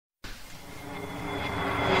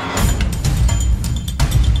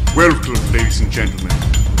Welcome, ladies and gentlemen,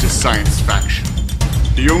 to Science Faction,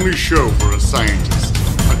 the only show where a scientist,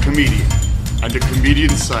 a comedian, and a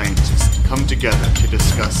comedian scientist come together to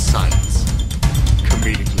discuss science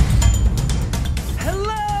comedically.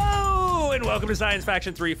 Hello, and welcome to Science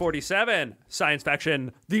Faction 347. Science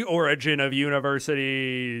Faction, the origin of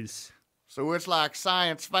universities. So it's like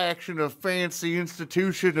Science Faction, a fancy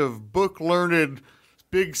institution of book-learned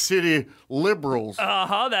big city liberals.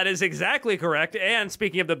 That is exactly correct. And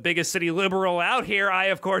speaking of the biggest city liberal out here, I,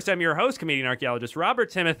 of course, am your host, comedian archaeologist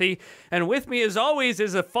Robert Timothy. And with me, as always,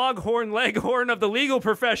 is a foghorn leghorn of the legal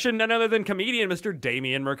profession, none other than comedian Mr.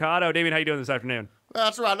 Damien Mercado. Damien, how you doing this afternoon?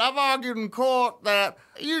 That's right. I've argued in court that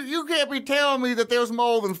you can't be telling me that there's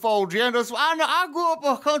more than 4 genders. I grew up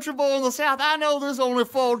a country boy in the South. I know there's only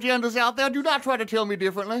 4 genders out there. Do not try to tell me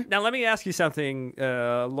differently. Now, let me ask you something,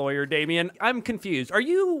 lawyer Damien. I'm confused. Are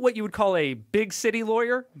you what you would call a big city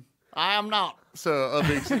lawyer? I am not, sir, a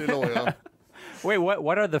big city lawyer. Wait,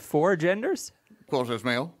 what are the 4 genders? Of course, there's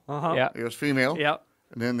male. Yeah. There's female. Yep.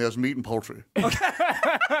 And then there's meat and poultry.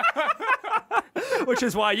 Which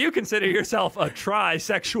is why you consider yourself a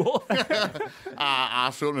trisexual.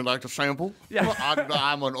 I certainly like to sample. Yeah.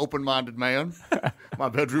 I'm an open-minded man. My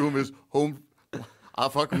bedroom is home. I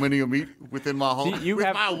fuck many a meat within my home.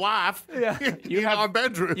 With my wife in our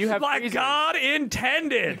bedroom. You have Like God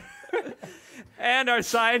intended. And our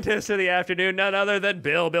scientist of the afternoon, none other than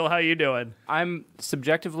Bill. Bill, how you doing? I'm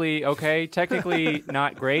subjectively okay, technically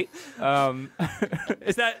not great.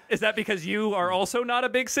 Is that because you are also not a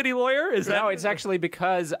big city lawyer? No, it's actually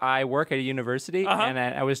because I work at a university, and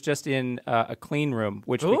I was just in a clean room,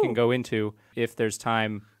 which we can go into if there's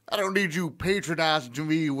time. I don't need you patronizing to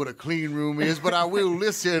me what a clean room is, but I will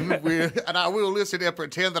listen and I will listen and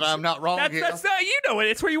pretend that I'm not wrong here. That's not, you know it.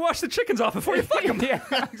 It's where you wash the chickens off before you fuck them. Yeah.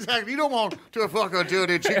 Exactly. You don't want to fuck a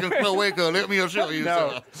dirty chicken cloaca. Let me assure you,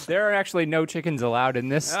 No, sir. there are actually no chickens allowed in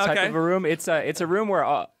this type of a room. It's a room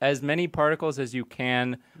where as many particles as you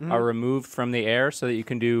can are removed from the air so that you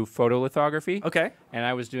can do photolithography. Okay. And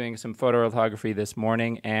I was doing some photolithography this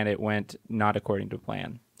morning, and it went not according to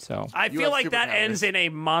plan. So I feel like that ends in a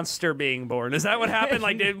monster being born. Is that what happened?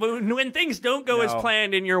 Like, when things don't go as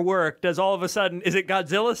planned in your work, does all of a sudden, is it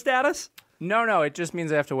Godzilla status? No, it just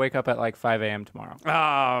means I have to wake up at like 5 a.m. tomorrow. Oh,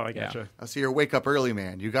 I gotcha. I see you're wake up early,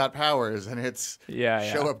 man. You got powers, and it's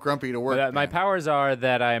show up grumpy to work. But, my powers are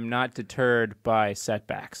that I am not deterred by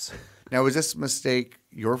setbacks. Now, was this mistake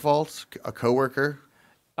your fault? A coworker?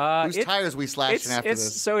 Whose tires we slashing after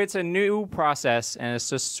this? So it's a new process, and it's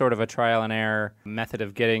just sort of a trial and error method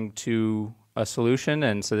of getting to a solution,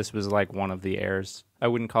 and so this was like one of the errors. I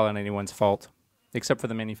wouldn't call it anyone's fault, except for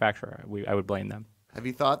the manufacturer. I would blame them. Have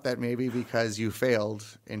you thought that maybe because you failed,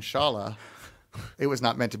 inshallah, it was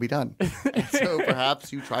not meant to be done? So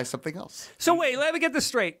perhaps you try something else. So wait, let me get this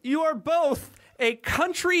straight. You are both a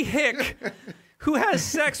country hick who has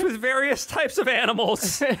sex with various types of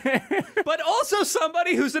animals, but also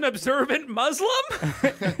somebody who's an observant Muslim?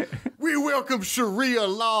 We welcome Sharia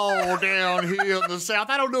law down here in the South.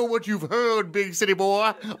 I don't know what you've heard, big city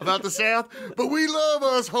boy, about the South, but we love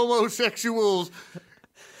us homosexuals.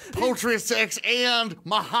 Poultry sex and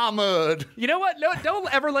Muhammad. You know what? No,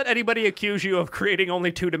 don't ever let anybody accuse you of creating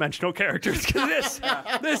only 2-dimensional characters, because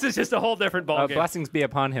this is just a whole different ballgame. Blessings be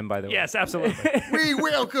upon him, by the way. Yes, absolutely. We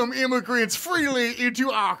welcome immigrants freely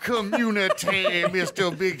into our community,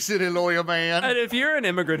 Mr. Big City Lawyer Man. And if you're an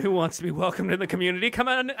immigrant who wants to be welcomed in the community, come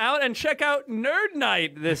on out and check out Nerd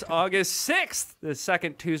Night this August 6th, the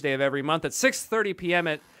second Tuesday of every month at 6:30 p.m.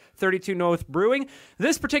 at 32 North Brewing.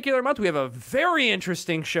 This particular month, we have a very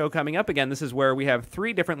interesting show coming up. Again, this is where we have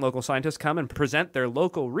 3 different local scientists come and present their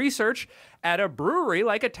local research at a brewery,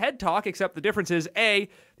 like a TED Talk, except the difference is, A,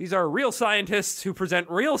 these are real scientists who present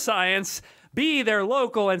real science, B, they're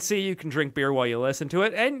local, and C, you can drink beer while you listen to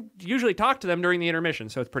it, and usually talk to them during the intermission,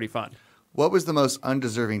 so it's pretty fun. What was the most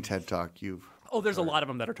undeserving TED Talk you've Oh, there's a lot of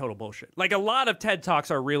them that are total bullshit. Like, a lot of TED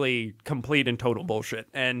Talks are really complete and total bullshit,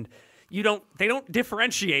 and they don't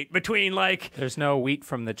differentiate between, like, There's no wheat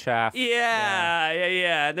from the chaff.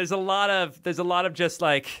 Yeah. There's a lot of just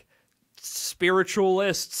like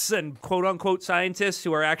spiritualists and quote unquote scientists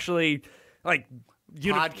who are actually like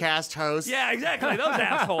podcast hosts. Yeah, exactly. Those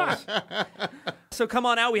assholes. So come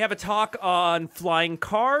on out. We have a talk on flying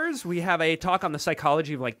cars. We have a talk on the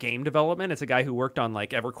psychology of like game development. It's a guy who worked on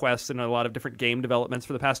like EverQuest and a lot of different game developments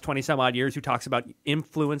for the past 20 some odd years, who talks about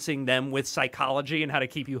influencing them with psychology and how to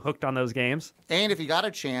keep you hooked on those games. And if you got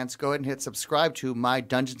a chance, go ahead and hit subscribe to my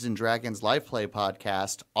Dungeons & Dragons live play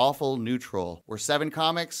podcast, Awful Neutral. We're 7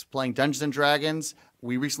 comics playing Dungeons & Dragons.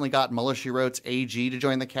 We recently got Muller, She Wrote's AG to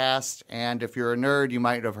join the cast, and if you're a nerd, you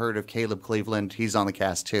might have heard of Caleb Cleveland. He's on the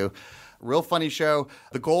cast too. Real funny show.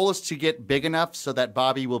 The goal is to get big enough so that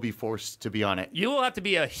Bobby will be forced to be on it. You will have to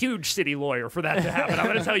be a huge city lawyer for that to happen. I'm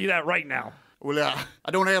going to tell you that right now. Well, I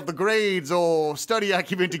don't have the grades or study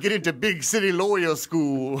acumen to get into big city lawyer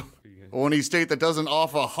school or any state that doesn't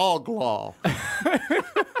offer hog law.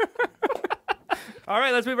 All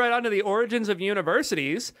right, let's move right on to the origins of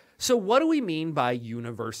universities. So what do we mean by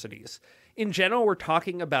universities? In general, we're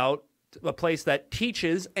talking about a place that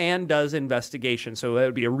teaches and does investigation. So that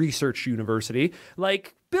would be a research university,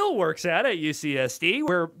 like Bill works at UCSD,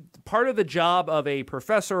 where part of the job of a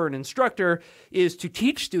professor or an instructor is to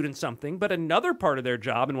teach students something, but another part of their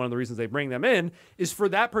job, and one of the reasons they bring them in, is for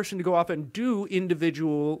that person to go off and do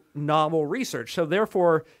individual novel research. So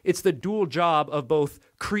therefore, it's the dual job of both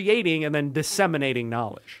creating and then disseminating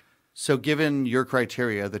knowledge. So given your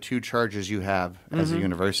criteria, the two charges you have as a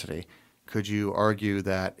university, could you argue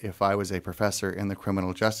that if I was a professor in the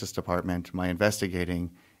criminal justice department, my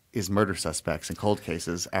investigating is murder suspects and cold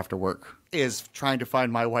cases after work, is trying to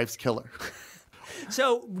find my wife's killer?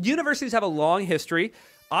 So universities have a long history.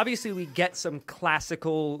 Obviously, we get some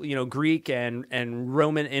classical, Greek and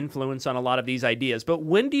Roman influence on a lot of these ideas. But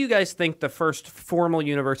when do you guys think the first formal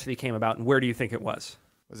university came about, and where do you think it was?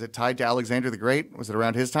 Was it tied to Alexander the Great? Was it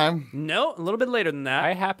around his time? No, a little bit later than that.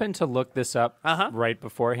 I happened to look this up right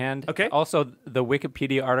beforehand. Okay. Also, the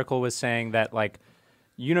Wikipedia article was saying that,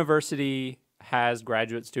 university has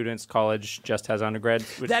graduate students, college just has undergrad.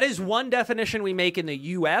 That is one definition we make in the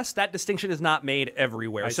U.S. That distinction is not made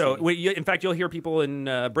everywhere. In fact, you'll hear people in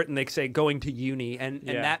Britain, they say going to uni, and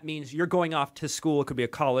that means you're going off to school. It could be a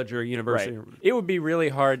college or a university. Right. It would be really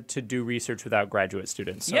hard to do research without graduate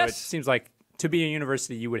students. So yes. It seems like to be a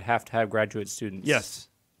university, you would have to have graduate students. Yes.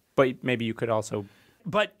 But maybe you could also...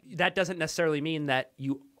 But that doesn't necessarily mean that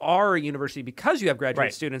you are a university because you have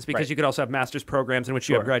graduate students, because you could also have master's programs in which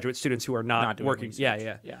you have graduate students who are not working.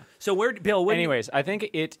 Research. Yeah. So Bill, anyways, I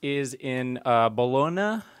think it is in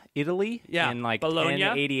Bologna, Italy, in Bologna?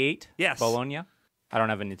 1088. Yes. Bologna. I don't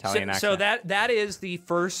have an Italian accent. So that is the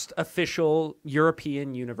first official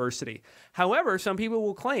European university. However, some people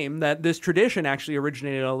will claim that this tradition actually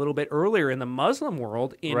originated a little bit earlier in the Muslim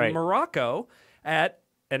world in Morocco at,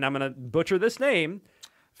 and I'm going to butcher this name,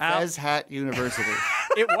 Fezhat University.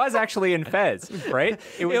 It was actually in Fez, right?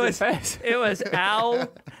 It was in Fez. It was Al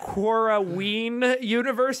Qarawiyyin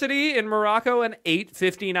University in Morocco in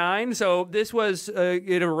 859. So this was,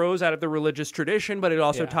 it arose out of the religious tradition, but it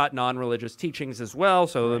also taught non-religious teachings as well.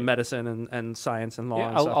 So the medicine and science and law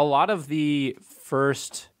and stuff. A lot of the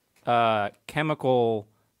first chemical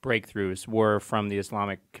breakthroughs were from the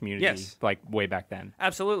Islamic community, way back then.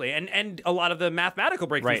 Absolutely, and a lot of the mathematical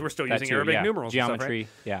breakthroughs were still using Arabic numerals, geometry,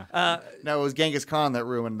 and stuff, No, it was Genghis Khan that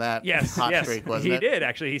ruined that hot streak, wasn't it? He did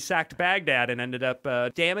actually. He sacked Baghdad and ended up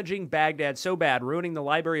damaging Baghdad so bad, ruining the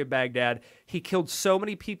Library of Baghdad. He killed so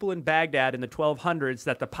many people in Baghdad in the 1200s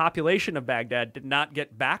that the population of Baghdad did not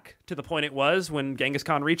get back to the point it was when Genghis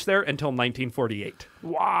Khan reached there until 1948.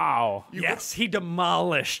 Wow. He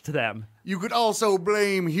demolished them. You could also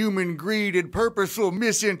blame human greed and purposeful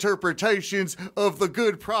misinterpretations of the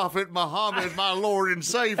good prophet Muhammad, my Lord and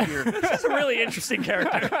Savior. This is a really interesting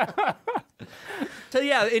character. So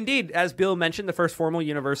yeah, indeed, as Bill mentioned, the first formal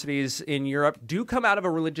universities in Europe do come out of a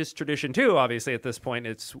religious tradition too. Obviously, at this point,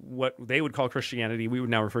 it's what they would call Christianity. We would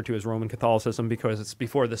now refer to as Roman Catholicism because it's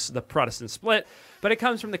before the Protestant split. But it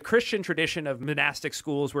comes from the Christian tradition of monastic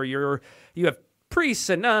schools where you have priests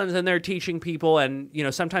and nuns, and they're teaching people, and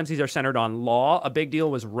sometimes these are centered on law. A big deal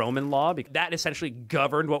was Roman law, because that essentially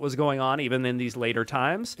governed what was going on even in these later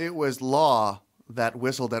times. It was law that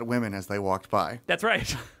whistled at women as they walked by. That's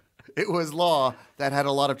right. It was law that had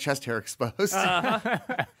a lot of chest hair exposed.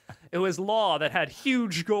 It was law that had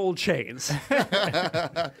huge gold chains.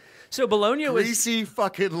 So Bologna was... Greasy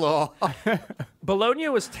fucking law. Bologna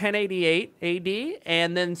was 1088 AD,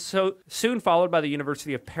 and then soon followed by the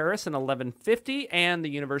University of Paris in 1150 and the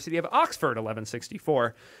University of Oxford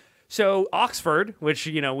 1164. So Oxford, which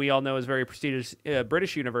we all know is a very prestigious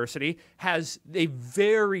British university, has a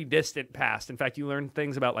very distant past. In fact, you learn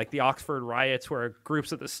things about the Oxford riots, where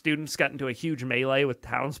groups of the students got into a huge melee with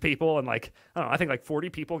townspeople, and I think 40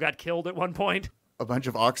 people got killed at one point. A bunch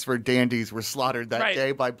of Oxford dandies were slaughtered that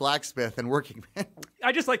day by blacksmith and working men.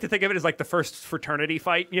 I just like to think of it as the first fraternity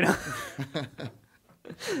fight,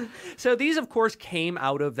 So these, of course, came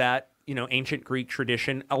out of that ancient Greek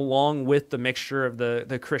tradition, along with the mixture of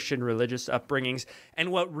the Christian religious upbringings.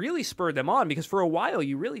 And what really spurred them on, because for a while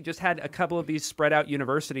you really just had a couple of these spread out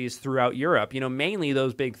universities throughout Europe, mainly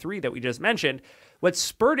those big three that we just mentioned. what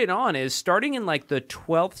spurred it on is starting in like the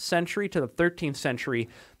 12th century to the 13th century,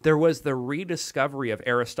 there was the rediscovery of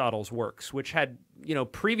Aristotle's works, which had,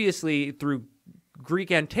 previously through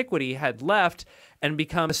Greek antiquity had left and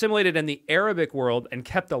become assimilated in the Arabic world and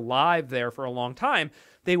kept alive there for a long time.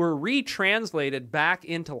 They were retranslated back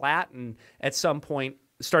into Latin at some point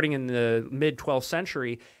starting in the mid-12th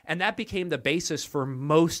century, and that became the basis for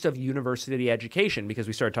most of university education because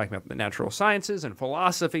we started talking about the natural sciences and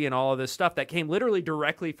philosophy and all of this stuff that came literally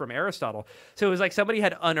directly from Aristotle. So it was like somebody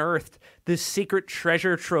had unearthed this secret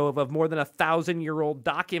treasure trove of more than 1,000-year-old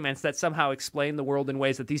documents that somehow explain the world in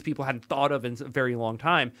ways that these people hadn't thought of in a very long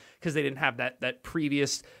time because they didn't have that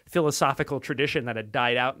previous philosophical tradition that had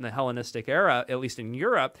died out in the Hellenistic era, at least in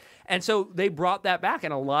Europe. And so they brought that back,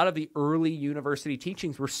 and a lot of the early university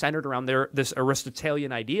teachings were centered around this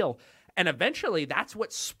Aristotelian ideal. And eventually, that's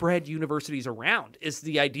what spread universities around, is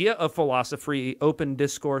the idea of philosophy, open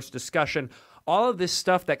discourse, discussion, all of this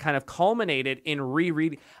stuff that kind of culminated in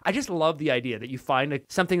rereading. I just love the idea that you find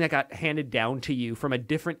something that got handed down to you from a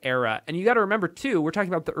different era. And you got to remember, too, we're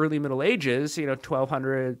talking about the early Middle Ages,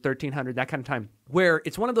 1200, 1300, that kind of time, where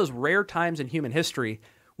it's one of those rare times in human history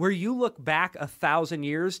where you look back 1,000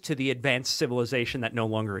 years to the advanced civilization that no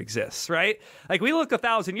longer exists, right? Like we look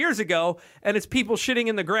 1,000 years ago and it's people shitting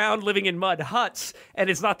in the ground, living in mud huts, and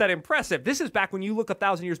it's not that impressive. This is back when you look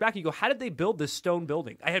 1,000 years back and you go, how did they build this stone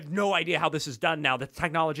building? I have no idea how this is done now. The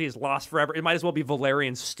technology is lost forever. It might as well be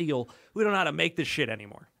Valerian steel. We don't know how to make this shit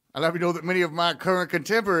anymore. I'll have you know that many of my current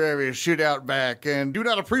contemporaries shit out back and do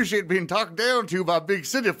not appreciate being talked down to by big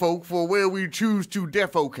city folk for where we choose to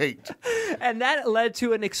defecate. And that led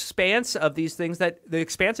to an expanse of these things, the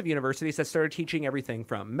expanse of universities that started teaching everything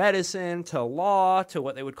from medicine to law to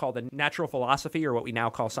what they would call the natural philosophy, or what we now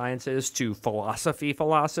call sciences, to philosophy.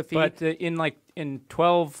 But in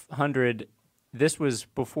 1200, this was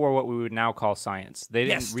before what we would now call science. They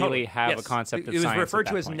didn't really have a concept of science. It was referred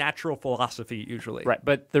to as point. Natural philosophy, usually. Right,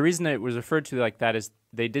 but the reason it was referred to like that is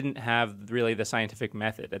they didn't have really the scientific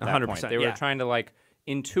method at that 100%, point. They were trying to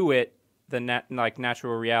intuit the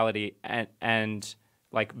natural reality and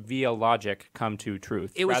via logic come to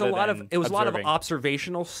truth. It was a lot of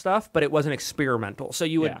observational stuff, but it wasn't experimental. So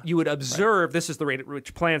you would observe this is the rate at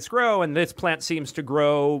which plants grow, and this plant seems to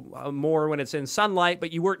grow more when it's in sunlight.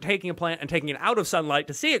 But you weren't taking a plant and taking it out of sunlight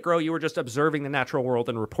to see it grow. You were just observing the natural world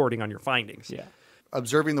and reporting on your findings. Yeah,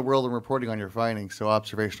 observing the world and reporting on your findings. So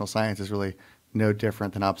observational science is really no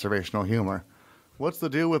different than observational humor. What's the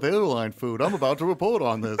deal with airline food? I'm about to report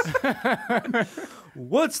on this.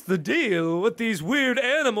 What's the deal with these weird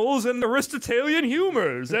animals and Aristotelian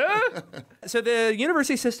humors, eh? So the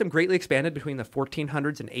university system greatly expanded between the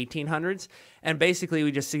 1400s and 1800s, and basically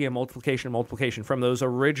we just see a multiplication from those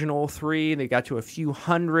original 3. They got to a few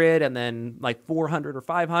hundred, and then 400 or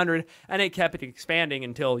 500, and it kept expanding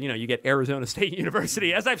until, you get Arizona State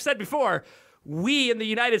University. As I've said before, we in the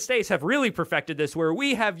United States have really perfected this, where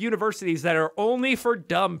we have universities that are only for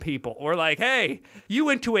dumb people. We're like, hey, you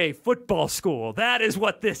went to a football school. That is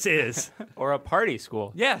what this is. Or a party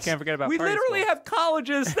school. Yes. Can't forget about we party literally school. have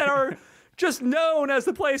colleges that are just known as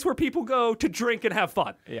the place where people go to drink and have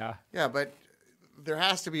fun. Yeah. Yeah, but there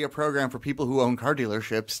has to be a program for people who own car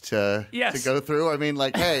dealerships to go through. I mean,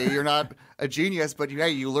 hey, you're not a genius, but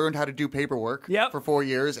you learned how to do paperwork for 4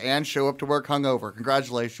 years and show up to work hungover.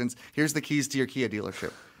 Congratulations. Here's the keys to your Kia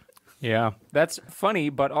dealership. Yeah, that's funny,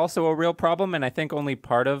 but also a real problem, and I think only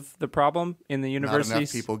part of the problem in the universities. Not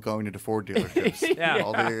enough people going into Ford dealerships.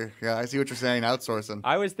 I see what you're saying, outsourcing.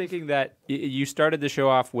 I was thinking that you started the show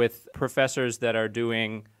off with professors that are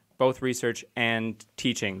doing both research and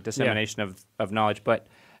teaching, dissemination of knowledge. But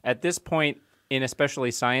at this point, in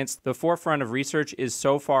especially science, the forefront of research is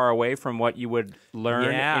so far away from what you would learn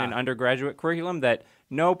in an undergraduate curriculum that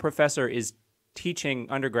no professor is teaching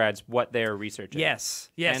undergrads what their research is.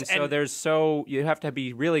 Yes. And so you have to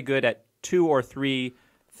be really good at 2 or 3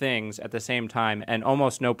 things at the same time, and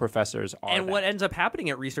almost no professors are. And what ends up happening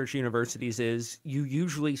at research universities is you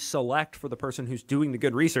usually select for the person who's doing the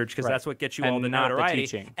good research, because that's what gets you all the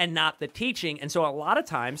notoriety, and not the teaching. And so a lot of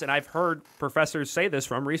times, and I've heard professors say this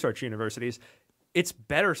from research universities, it's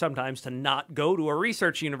better sometimes to not go to a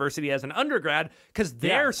research university as an undergrad, because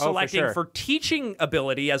they're selecting for teaching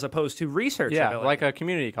ability as opposed to research ability. Like a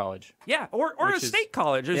community college. Yeah, or a state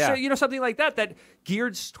college, or something like that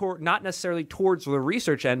geared toward, not necessarily towards the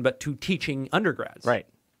research end, but to teaching undergrads. Right.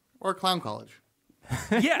 Or a clown college.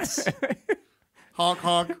 Yes. Honk,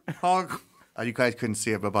 honk, honk. You guys couldn't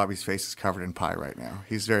see it, but Bobby's face is covered in pie right now.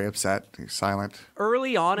 He's very upset. He's silent.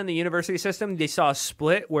 Early on in the university system, they saw a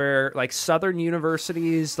split where, southern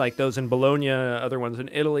universities, like those in Bologna, other ones in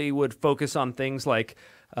Italy, would focus on things like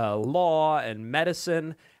law and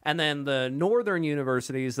medicine. And then the northern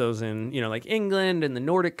universities, those in, like England and the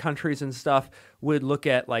Nordic countries and stuff, would look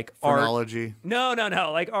at like Phrenology. art.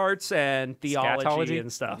 No, like arts and theology Scatology?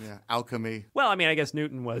 and stuff. Yeah, alchemy. Well, I mean, I guess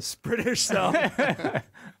Newton was British, so.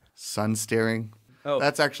 Sun staring. Oh.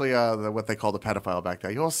 That's actually what they called a pedophile back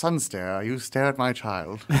there. You're a sun stare. You stare at my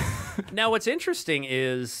child. Now, what's interesting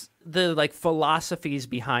is the philosophies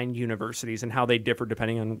behind universities and how they differ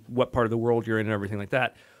depending on what part of the world you're in and everything like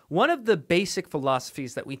that. One of the basic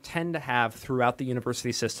philosophies that we tend to have throughout the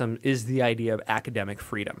university system is the idea of academic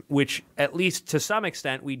freedom, which, at least to some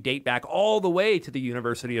extent, we date back all the way to the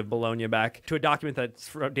University of Bologna, back to a document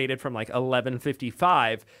that's dated from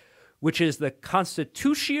 1155, which is the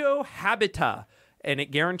Constitutio Habita, and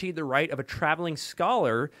it guaranteed the right of a traveling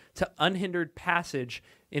scholar to unhindered passage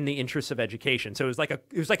in the interests of education. So it was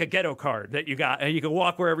like a ghetto card that you got, and you could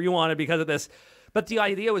walk wherever you wanted because of this. But the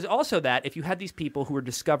idea was also that if you had these people who were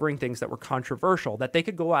discovering things that were controversial, that they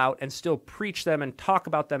could go out and still preach them and talk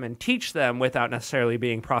about them and teach them without necessarily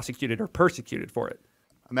being prosecuted or persecuted for it.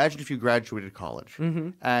 Imagine if you graduated college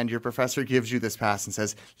and your professor gives you this pass and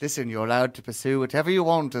says, listen, you're allowed to pursue whatever you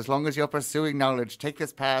want as long as you're pursuing knowledge. Take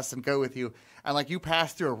this pass and go with you. And you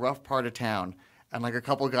pass through a rough part of town. And a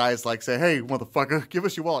couple guys say, hey, motherfucker, give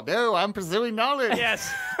us your wallet. No, I'm pursuing knowledge.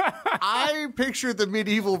 Yes. I pictured the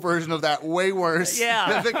medieval version of that way worse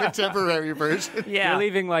than the contemporary version. Yeah. You're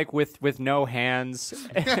leaving with no hands.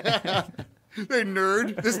 Hey,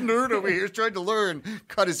 nerd. This nerd over here is trying to learn.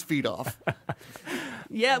 Cut his feet off.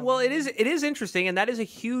 Yeah, well, it is interesting, and that is a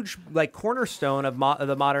huge cornerstone of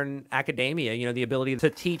the modern academia. The ability to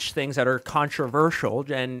teach things that are controversial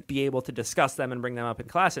and be able to discuss them and bring them up in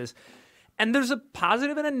classes. And there's a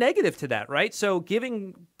positive and a negative to that, right? So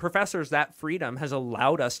giving professors that freedom has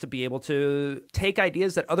allowed us to be able to take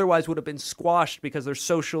ideas that otherwise would have been squashed because they're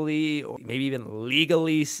socially or maybe even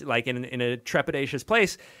legally in a trepidatious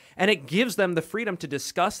place. And it gives them the freedom to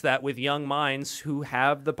discuss that with young minds who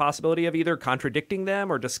have the possibility of either contradicting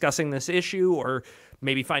them or discussing this issue or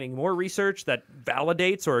maybe finding more research that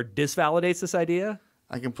validates or disvalidates this idea.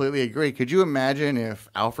 I completely agree. Could you imagine if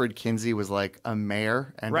Alfred Kinsey was a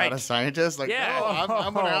mayor and not a scientist? Yeah. No,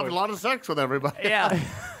 I'm going to have a lot of sex with everybody. Yeah.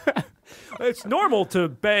 It's normal to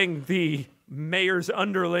bang the mayor's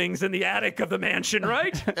underlings in the attic of the mansion,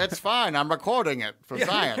 right? It's fine. I'm recording it for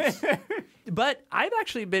science. But I've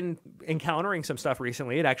actually been encountering some stuff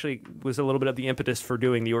recently. It actually was a little bit of the impetus for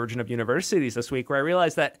doing the Origin of Universities this week, where I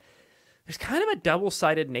realized that there's kind of a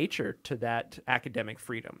double-sided nature to that academic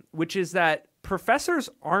freedom, which is that professors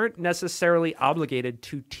aren't necessarily obligated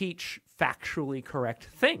to teach factually correct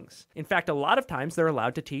things. In fact, a lot of times they're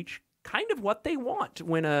allowed to teach kind of what they want.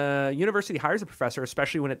 When a university hires a professor,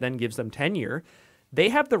 especially when it then gives them tenure, they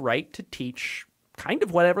have the right to teach kind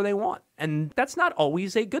of whatever they want. And that's not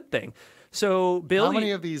always a good thing. So, Bill, how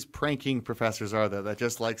many of these pranking professors are there that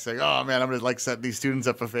just say, oh man, I'm going to set these students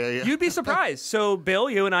up for failure? You'd be surprised. So, Bill,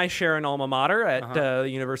 you and I share an alma mater at the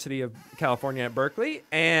University of California at Berkeley,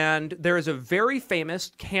 and there is a very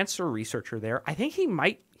famous cancer researcher there. I think he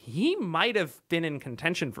might have been in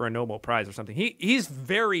contention for a Nobel Prize or something. He's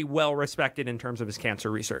very well respected in terms of his cancer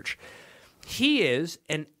research. He is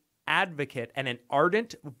an advocate and an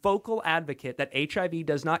ardent vocal advocate that HIV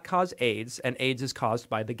does not cause AIDS, and AIDS is caused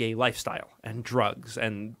by the gay lifestyle and drugs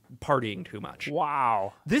and partying too much.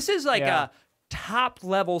 Wow. This is a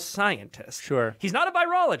top-level scientist. Sure. He's not a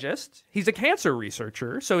virologist. He's a cancer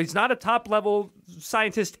researcher, so he's not a top-level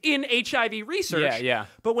scientist in HIV research. Yeah.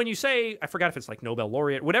 But when you say, I forgot if it's Nobel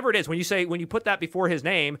laureate, whatever it is, when you put that before his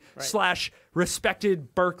name, /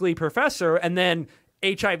 respected Berkeley professor, and then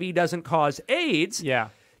HIV doesn't cause AIDS. Yeah.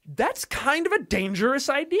 That's kind of a dangerous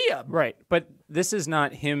idea. Right. But this is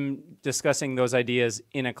not him discussing those ideas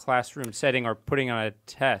in a classroom setting or putting on a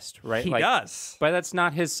test, right? He does. But that's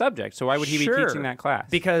not his subject. So why would he be teaching that class?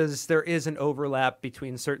 Because there is an overlap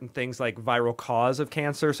between certain things like viral cause of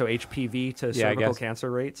cancer, so HPV to cervical cancer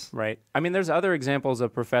rates. Right. I mean, there's other examples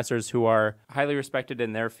of professors who are highly respected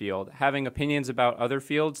in their field, having opinions about other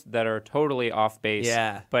fields that are totally off base.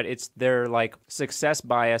 Yeah. But it's their success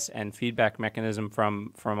bias and feedback mechanism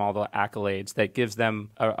from all the accolades that gives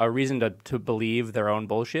them a reason to believe their own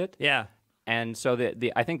bullshit. Yeah. And so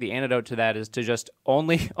I think the antidote to that is to just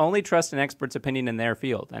only trust an expert's opinion in their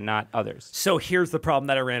field and not others. So here's the problem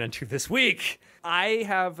that I ran into this week. I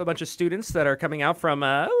have a bunch of students that are coming out from,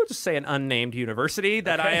 we'll just say an unnamed university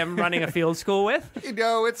that I am running a field school with.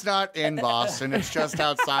 It's not in Boston. It's just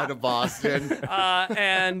outside of Boston.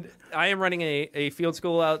 And I am running a field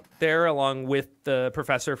school out there along with the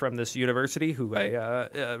professor from this university who I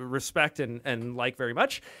respect and like very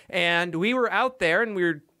much. And we were out there and we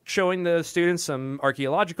were showing the students some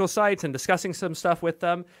archaeological sites and discussing some stuff with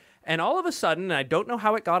them. And all of a sudden, and I don't know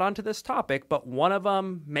how it got onto this topic, but one of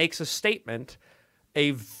them makes a statement,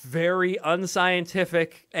 a very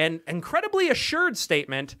unscientific and incredibly assured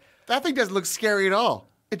statement. That thing doesn't look scary at all.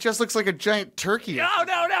 It just looks like a giant turkey. No,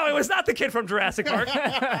 it was not the kid from Jurassic Park.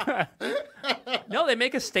 No, they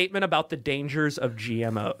make a statement about the dangers of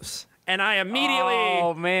GMOs. And I immediately,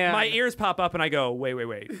 oh, man, my ears pop up and I go,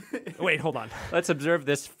 wait, hold on. Let's observe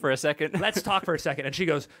this for a second. Let's talk for a second. And she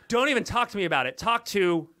goes, don't even talk to me about it. Talk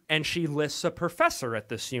to, and she lists a professor at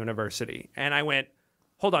this university. And I went,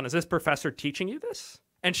 hold on, is this professor teaching you this?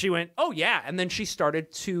 And she went, oh, yeah. And then she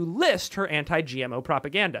started to list her anti-GMO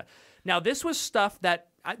propaganda. Now, this was stuff that,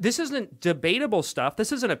 this isn't debatable stuff.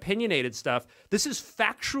 This isn't opinionated stuff. This is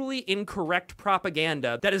factually incorrect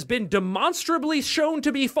propaganda that has been demonstrably shown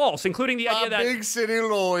to be false, including the idea that big city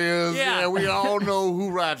lawyers. Yeah, we all know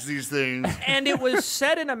who writes these things. And it was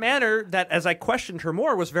said in a manner that, as I questioned her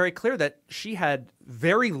more, was very clear that she had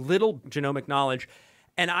very little genomic knowledge.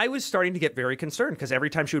 And I was starting to get very concerned because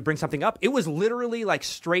every time she would bring something up, it was literally like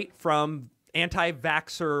straight from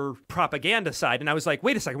anti-vaxxer propaganda side. And I was like,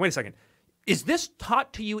 wait a second. Is this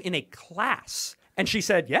taught to you in a class? And she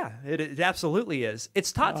said, yeah, it absolutely is.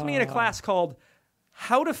 It's taught to me in a class called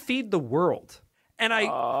How to Feed the World. And I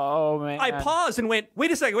paused and went,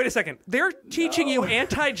 wait a second. They're teaching you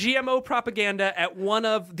anti-GMO propaganda at one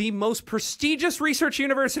of the most prestigious research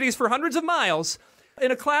universities for hundreds of miles in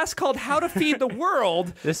a class called How to Feed the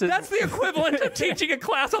World. That's the equivalent of teaching a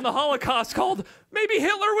class on the Holocaust called Maybe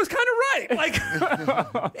Hitler was kind of right.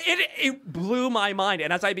 Like, it blew my mind.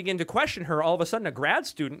 And as I began to question her, all of a sudden a grad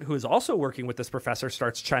student who is also working with this professor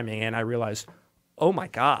starts chiming in. I realized, oh my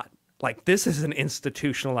God, like this is an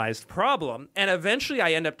institutionalized problem. And eventually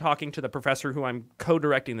I end up talking to the professor who I'm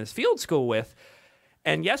co-directing this field school with.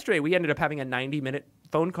 And yesterday we ended up having a 90-minute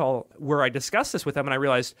phone call where I discussed this with him, and I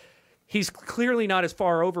realized he's clearly not as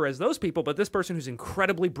far over as those people, but this person who's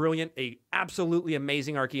incredibly brilliant, a absolutely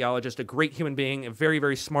amazing archaeologist, a great human being, a very,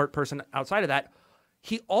 very smart person outside of that,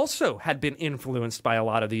 he also had been influenced by a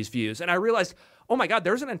lot of these views. And I realized, oh my God,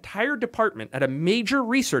 there's an entire department at a major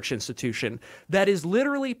research institution that is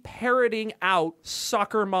literally parroting out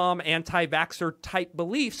soccer mom anti-vaxxer type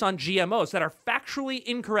beliefs on GMOs that are factually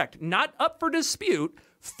incorrect, not up for dispute,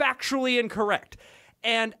 factually incorrect.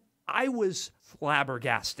 And I was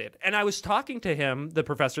flabbergasted. And I was talking to him, the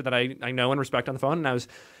professor that I know and respect on the phone, and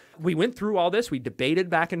we went through all this. We debated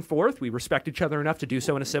back and forth. We respect each other enough to do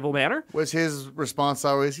so in a civil manner. Was his response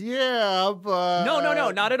always, yeah, but...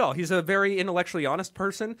 No, not at all. He's a very intellectually honest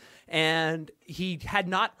person, and he had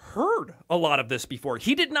not heard a lot of this before.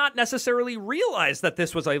 He did not necessarily realize that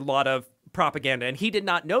this was a lot of propaganda, and he did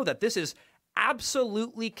not know that this is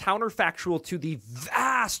absolutely counterfactual to the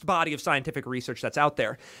vast body of scientific research that's out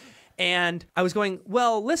there. And I was going,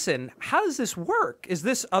 well, listen, how does this work? Is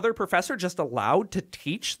this other professor just allowed to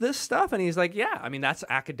teach this stuff? And he's like, yeah, I mean, that's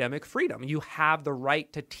academic freedom. You have the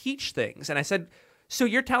right to teach things. And I said, so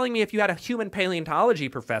you're telling me if you had a human paleontology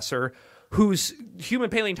professor whose human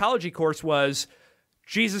paleontology course was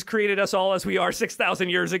Jesus created us all as we are 6,000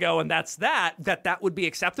 years ago, and that would be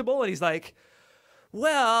acceptable? And he's like,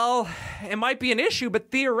 well, it might be an issue, but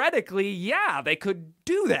theoretically, yeah, they could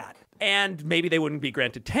do that. And maybe they wouldn't be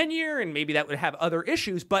granted tenure, and maybe that would have other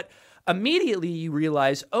issues. But immediately you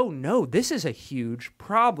realize, oh no, this is a huge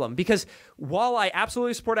problem. Because while I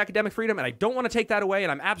absolutely support academic freedom, and I don't want to take that away,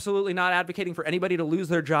 and I'm absolutely not advocating for anybody to lose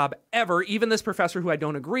their job ever, even this professor who I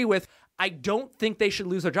don't agree with, I don't think they should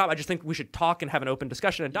lose their job. I just think we should talk and have an open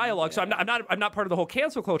discussion and dialogue. So I'm not part of the whole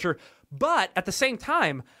cancel culture. But at the same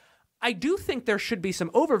time, I do think there should be some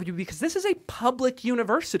overview because this is a public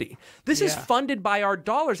university. This is funded by our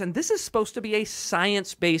dollars, and this is supposed to be a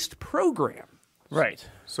science-based program. Right.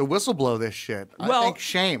 So whistleblow this shit. Well, I think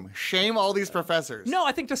shame all these professors. No,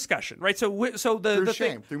 I think discussion, right? So through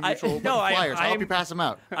shame, through mutual flyers. I'll help you pass them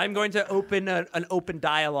out. I'm going to open an open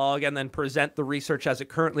dialogue and then present the research as it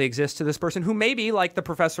currently exists to this person who maybe, like the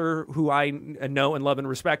professor who I know and love and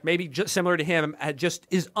respect, maybe just similar to him, just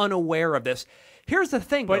is unaware of this. Here's the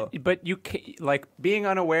thing, but you like being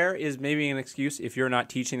unaware is maybe an excuse if you're not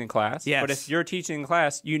teaching in class. Yes. But if you're teaching in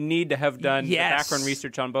class, you need to have done the background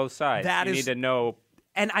research on both sides. You need to know.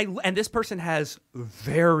 And this person has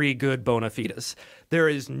very good bona fides. There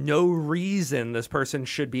is no reason this person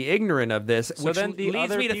should be ignorant of this, which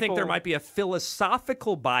leads me to think there might be a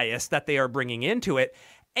philosophical bias that they are bringing into it.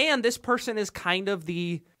 And this person is kind of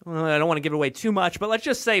the, well, I don't want to give away too much, but let's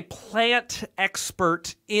just say plant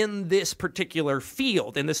expert in this particular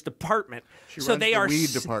field, in this department. She runs the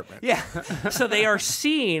weed department. Yeah. So they are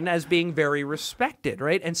seen as being very respected,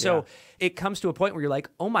 right? And so it comes to a point where you're like,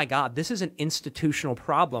 oh my God, this is an institutional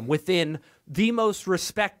problem within the most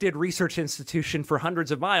respected research institution for hundreds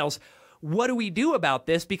of miles. What do we do about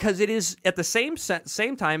this? Because it is at the same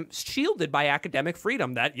time shielded by academic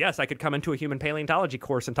freedom that, yes, I could come into a human paleontology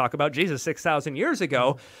course and talk about Jesus 6,000 years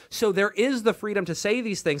ago. So there is the freedom to say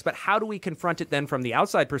these things, but how do we confront it then from the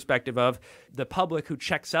outside perspective of the public who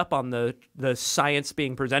checks up on the science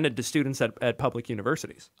being presented to students at public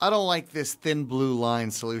universities? I don't like this thin blue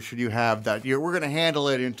line solution you have that we're going to handle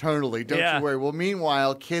it internally. Don't you worry. Well,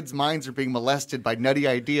 meanwhile, kids' minds are being molested by nutty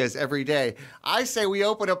ideas every day. I say we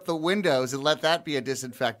open up the window and let that be a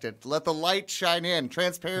disinfectant. Let the light shine in.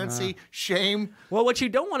 Transparency, shame. Well, what you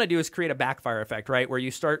don't want to do is create a backfire effect, right? Where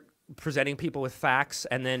you start presenting people with facts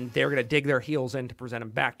and then they're going to dig their heels in to present them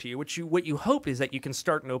back to you. What you hope is that you can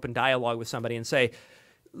start an open dialogue with somebody and say,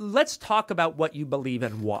 let's talk about what you believe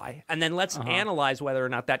and why. And then let's analyze whether or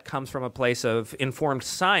not that comes from a place of informed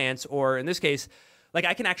science, or in this case, like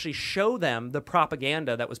I can actually show them the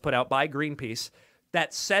propaganda that was put out by Greenpeace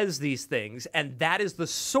that says these things, and that is the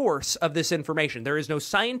source of this information. There is no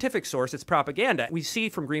scientific source, it's propaganda. We see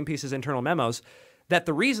from Greenpeace's internal memos that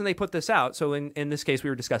the reason they put this out, so in this case we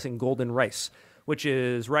were discussing golden rice, which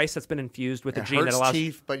is rice that's been infused with a gene that allows...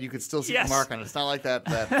 teeth, but you can still see the mark on it. It's not like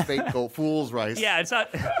that fake gold fool's rice. Yeah, it's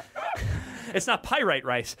not... It's not pyrite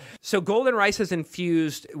rice. So golden rice is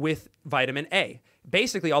infused with vitamin A.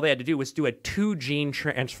 Basically, all they had to do was do a 2-gene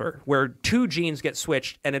transfer where 2 genes get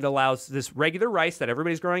switched, and it allows this regular rice that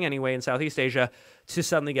everybody's growing anyway in Southeast Asia to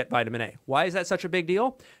suddenly get vitamin A. Why is that such a big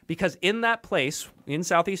deal? Because in that place, in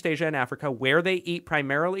Southeast Asia and Africa, where they eat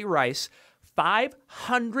primarily rice,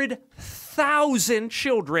 500,000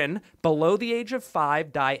 children below the age of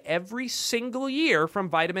 5 die every single year from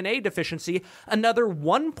vitamin A deficiency. Another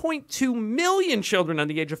 1.2 million children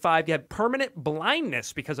under the age of 5 have permanent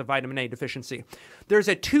blindness because of vitamin A deficiency. There's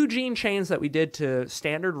a 2-gene change that we did to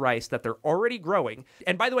standard rice that they're already growing.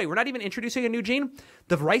 And by the way, we're not even introducing a new gene.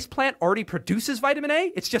 The rice plant already produces vitamin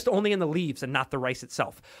A. It's just only in the leaves and not the rice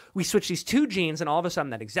itself. We switch these 2 genes, and all of a sudden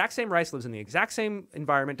that exact same rice lives in the exact same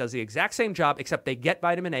environment, does the exact same job, except they get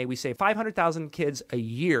vitamin A. We save 500,000 kids a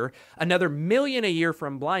year, another million a year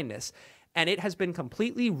from blindness. And it has been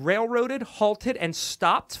completely railroaded, halted, and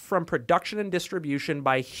stopped from production and distribution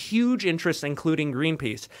by huge interests, including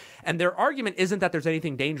Greenpeace. And their argument isn't that there's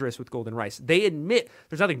anything dangerous with golden rice. They admit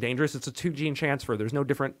there's nothing dangerous. It's a 2-gene transfer. There's no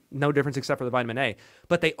difference except for the vitamin A.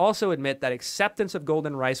 But they also admit that acceptance of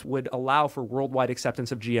golden rice would allow for worldwide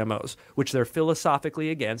acceptance of GMOs, which they're philosophically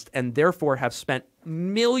against, and therefore have spent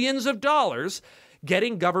millions of dollars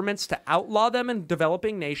getting governments to outlaw them in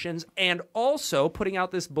developing nations, and also putting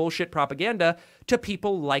out this bullshit propaganda to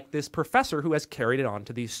people like this professor who has carried it on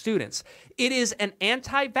to these students. It is an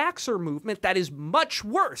anti-vaxxer movement that is much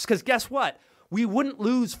worse, because guess what? We wouldn't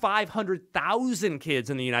lose 500,000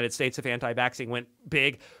 kids in the United States if anti-vaxxing went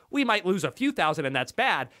big. We might lose a few thousand, and that's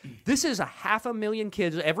bad. This is 500,000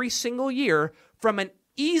 kids every single year from an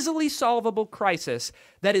easily solvable crisis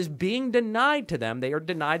that is being denied to them. They are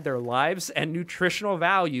denied their lives and nutritional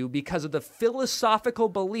value because of the philosophical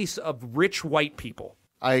beliefs of rich white people.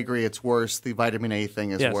 I agree. It's worse. The vitamin A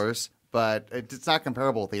thing is worse, but it's not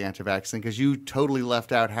comparable with the anti-vax thing because you totally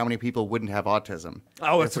left out how many people wouldn't have autism.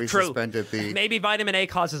 Oh, it's true. Suspended the... Maybe vitamin A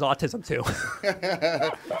causes autism too.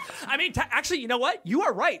 I mean, actually, you know what? You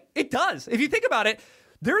are right. It does. If you think about it,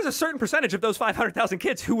 there is a certain percentage of those 500,000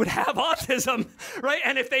 kids who would have autism, right?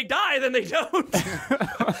 And if they die, then they don't.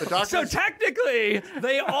 So technically,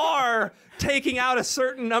 they are taking out a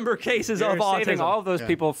certain number of cases of autism. Saving all of those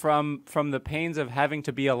people from the pains of having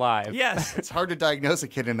to be alive. Yes. It's hard to diagnose a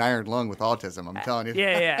kid in iron lung with autism, I'm telling you.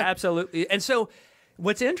 Yeah, absolutely. And so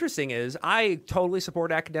what's interesting is I totally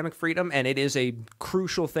support academic freedom, and it is a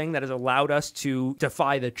crucial thing that has allowed us to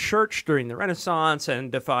defy the church during the Renaissance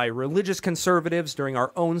and defy religious conservatives during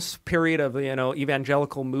our own period of,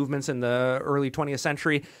 evangelical movements in the early 20th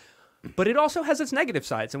century. But it also has its negative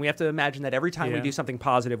sides, and we have to imagine that every time we do something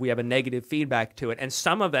positive, we have a negative feedback to it. And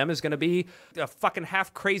some of them is going to be a fucking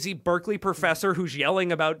half-crazy Berkeley professor who's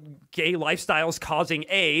yelling about gay lifestyles causing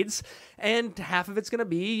AIDS, and half of it's going to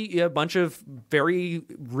be a bunch of very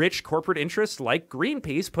rich corporate interests like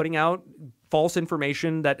Greenpeace putting out false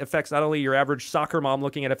information that affects not only your average soccer mom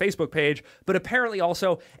looking at a Facebook page, but apparently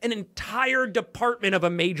also an entire department of a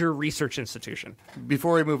major research institution.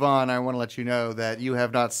 Before we move on, I want to let you know that you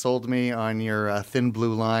have not sold me on your thin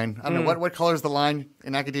blue line. I don't know, what color is the line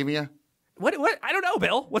in academia? What? I don't know,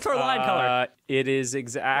 Bill. What's our line color? It is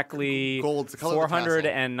exactly Gold's the color of the tassel.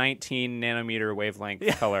 419 nanometer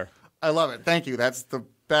wavelength color. I love it. Thank you. That's the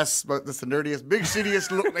best, that's the nerdiest, big,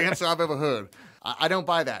 shittiest answer I've ever heard. I don't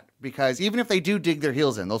buy that, because even if they do dig their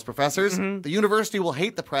heels in, those professors, the university will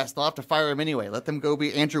hate the press. They'll have to fire them anyway. Let them go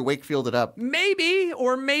be Andrew Wakefielded up. Maybe,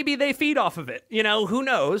 or maybe they feed off of it. You know, who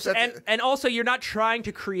knows? And also, you're not trying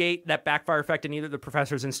to create that backfire effect in either the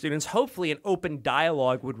professors and students. Hopefully, an open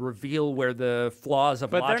dialogue would reveal where the flaws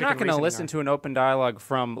of logic and But they're not going to listen are. to an open dialogue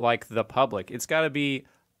from, like, the public. It's got to be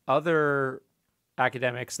other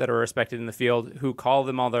academics that are respected in the field who call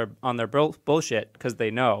them on their bullshit because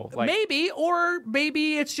they know. Like,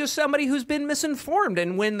 maybe it's just somebody who's been misinformed,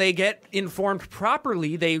 and when they get informed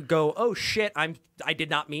properly, they go, "Oh shit, I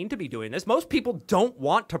did not mean to be doing this." Most people don't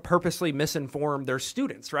want to purposely misinform their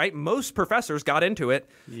students, right? Most professors got into it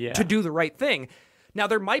to do the right thing. Now,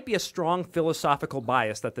 there might be a strong philosophical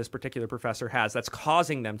bias that this particular professor has that's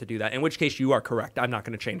causing them to do that, in which case you are correct. I'm not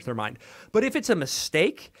going to change their mind. But if it's a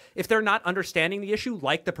mistake, if they're not understanding the issue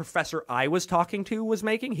like the professor I was talking to was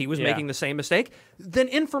making, he was making the same mistake, then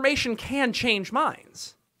information can change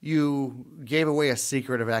minds. You gave away a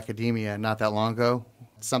secret of academia not that long ago,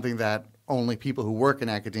 something that only people who work in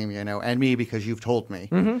academia know, and me, because you've told me,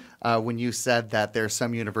 when you said that there's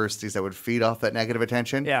some universities that would feed off that negative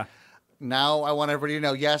attention. Yeah. Now I want everybody to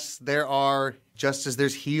know, yes, there are, just as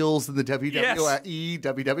there's heels in the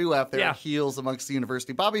WWF, there are heels amongst the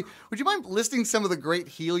university. Bobby, would you mind listing some of the great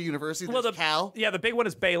heel universities? Well, Cal. Yeah, the big one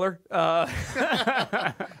is Baylor.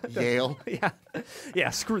 Yale.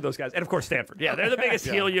 Yeah, screw those guys. And, of course, Stanford. Yeah, they're the biggest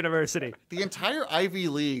heel university. The entire Ivy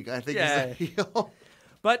League, I think, is a heel.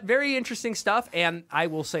 But very interesting stuff, and I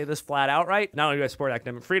will say this flat out, right? Not only do I support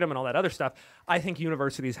academic freedom and all that other stuff, I think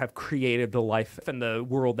universities have created the life and the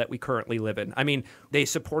world that we currently live in. I mean, they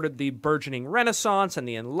supported the burgeoning Renaissance and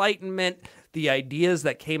the Enlightenment. The ideas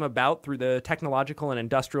that came about through the technological and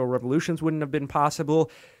industrial revolutions wouldn't have been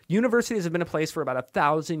possible. Universities have been a place for about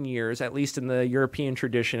 1,000 years, at least in the European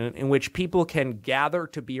tradition, in which people can gather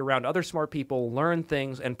to be around other smart people, learn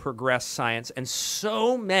things, and progress science. And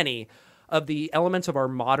so many of the elements of our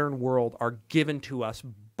modern world are given to us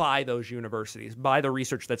by those universities, by the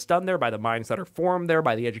research that's done there, by the minds that are formed there,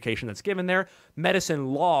 by the education that's given there.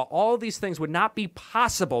 Medicine, law, all of these things would not be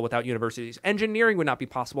possible without universities. Engineering would not be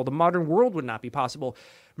possible. The modern world would not be possible.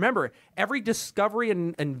 Remember, every discovery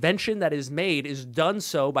and invention that is made is done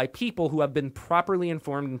so by people who have been properly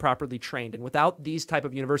informed and properly trained. And without these type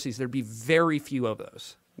of universities, there'd be very few of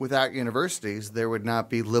those. Without universities, there would not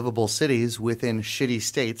be livable cities within shitty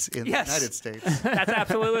states in the United States. That's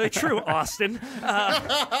absolutely true, Austin.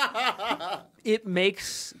 It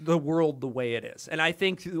makes the world the way it is. And I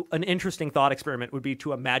think an interesting thought experiment would be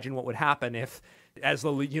to imagine what would happen if, as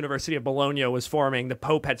the University of Bologna was forming, the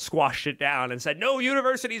Pope had squashed it down and said, no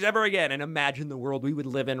universities ever again. And imagine the world we would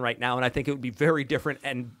live in right now. And I think it would be very different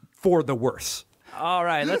and for the worse. All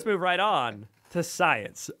right, let's move right on to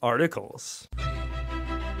science articles.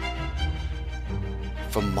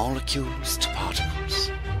 From molecules to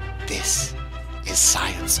particles, this is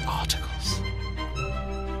Science Articles.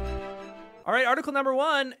 All right, article number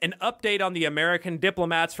 1, an update on the American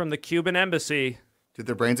diplomats from the Cuban embassy. Did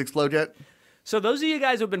their brains explode yet? So those of you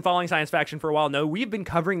guys who have been following Science Faction for a while know we've been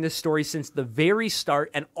covering this story since the very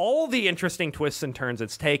start and all the interesting twists and turns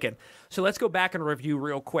it's taken. So let's go back and review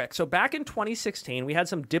real quick. So back in 2016, we had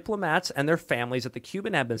some diplomats and their families at the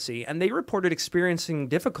Cuban embassy, and they reported experiencing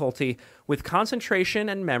difficulty with concentration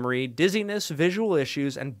and memory, dizziness, visual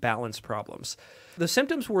issues, and balance problems. The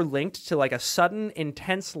symptoms were linked to like a sudden,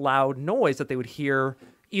 intense, loud noise that they would hear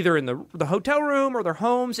either in the hotel room or their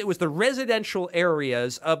homes. It was the residential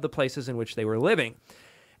areas of the places in which they were living.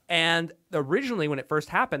 And originally, when it first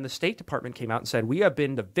happened, the State Department came out and said, we have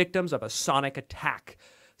been the victims of a sonic attack.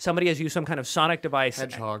 Somebody has used some kind of sonic device.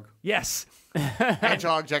 Hedgehog. Yes.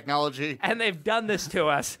 Hedgehog technology. And they've done this to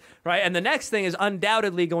us, right? And the next thing is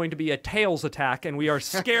undoubtedly going to be a Tails attack, and we are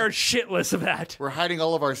scared shitless of that. We're hiding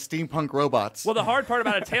all of our steampunk robots. Well, the hard part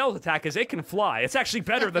about a Tails attack is it can fly. It's actually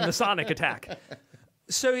better than the sonic attack.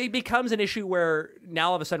 So it becomes an issue where now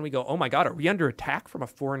all of a sudden we go, oh my God, are we under attack from a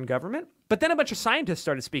foreign government? But then a bunch of scientists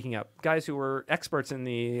started speaking up, guys who were experts in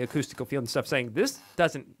the acoustical field and stuff, saying this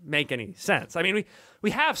doesn't make any sense. I mean,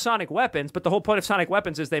 we have sonic weapons, but the whole point of sonic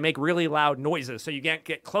weapons is they make really loud noises, so you can't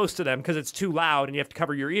get close to them because it's too loud and you have to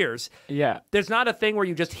cover your ears. Yeah. There's not a thing where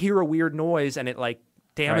you just hear a weird noise and it like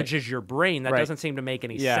damages your brain. That doesn't seem to make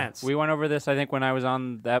any sense. We went over this, I think, when I was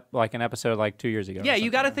on that an episode 2 years ago. Yeah,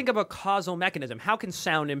 you got to think of a causal mechanism. How can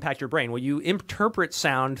sound impact your brain? Well, you interpret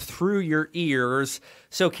sound through your ears.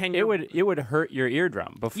 So can you? It would hurt your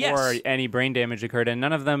eardrum before any brain damage occurred, and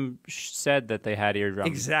none of them said that they had eardrum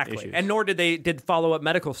issues. And nor did follow-up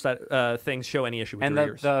medical things show any issue with your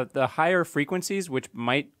ears. And the higher frequencies, which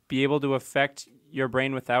might be able to affect your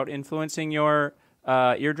brain without influencing your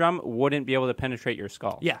eardrum, wouldn't be able to penetrate your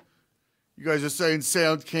skull. Yeah. You guys are saying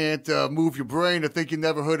sound can't move your brain. I think you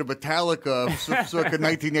never heard of Metallica circa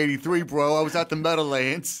 1983, bro. I was at the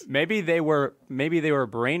Meadowlands. Maybe they were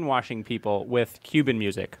brainwashing people with Cuban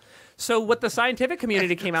music. So what the scientific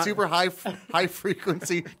community came out... Super high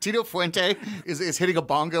frequency. Tito Fuente is hitting a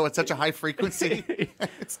bongo at such a high frequency.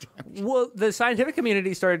 Well, the scientific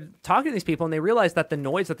community started talking to these people, and they realized that the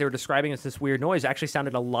noise that they were describing as this weird noise actually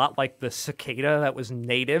sounded a lot like the cicada that was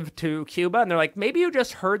native to Cuba. And they're like, maybe you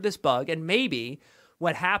just heard this bug, and maybe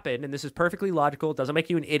what happened, and this is perfectly logical, it doesn't make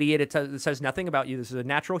you an idiot, it says nothing about you, this is a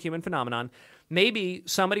natural human phenomenon. Maybe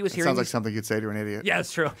somebody was hearing... Sounds like something you'd say to an idiot. Yeah,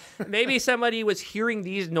 it's true. Maybe somebody was hearing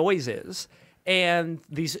these noises, and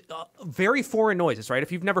these very foreign noises, right?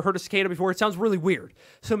 If you've never heard a cicada before, it sounds really weird.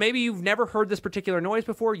 So maybe you've never heard this particular noise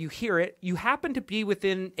before, you hear it, you happen to be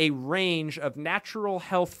within a range of natural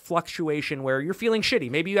health fluctuation where you're feeling shitty.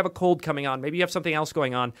 Maybe you have a cold coming on, maybe you have something else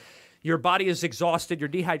going on. Your body is exhausted, you're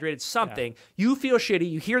dehydrated, something. Yeah. You feel shitty,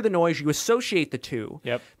 you hear the noise, you associate the two.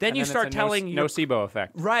 Yep. Then you start telling... nocebo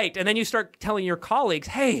effect. Right, and then you start telling your colleagues,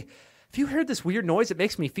 hey, if you heard this weird noise, it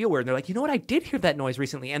makes me feel weird. And they're like, you know what, I did hear that noise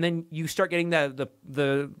recently. And then you start getting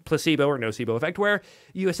the placebo or nocebo effect where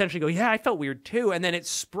you essentially go, yeah, I felt weird too. And then it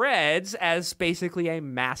spreads as basically a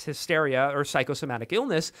mass hysteria or psychosomatic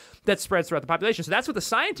illness that spreads throughout the population. So that's what the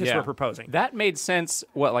scientists were proposing. That made sense,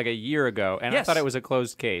 a year ago? And I thought it was a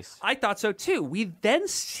closed case. I thought so too. We then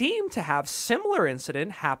seem to have similar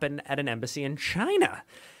incident happen at an embassy in China.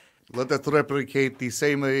 Let us replicate the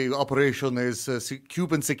same operation as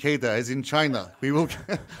Cuban cicada as in China. We will.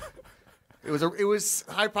 It was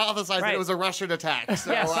hypothesized that it was a Russian attack.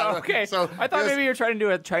 So, okay. So I thought maybe you were trying to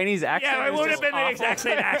do a Chinese accent. Yeah, it would have been the exact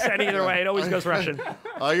same accent either way. It always goes Russian.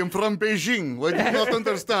 I am from Beijing. Why do you not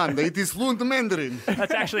understand? It is fluent Mandarin.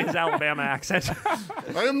 That's actually his Alabama accent.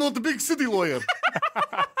 I am not a big city lawyer.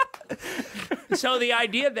 So the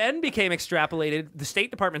idea then became extrapolated. The State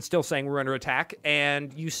Department's still saying we're under attack,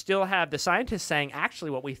 and you still have the scientists saying, actually,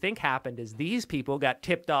 what we think happened is these people got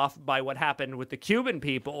tipped off by what happened with the Cuban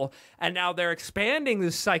people, and now they're expanding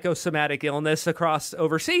this psychosomatic illness across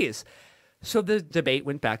overseas. So the debate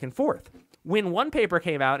went back and forth. When one paper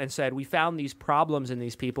came out and said, we found these problems in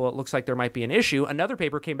these people, it looks like there might be an issue, another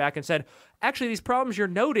paper came back and said, actually, these problems you're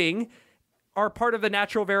noting are part of the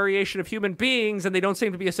natural variation of human beings, and they don't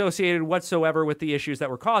seem to be associated whatsoever with the issues that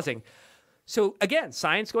we're causing. So again,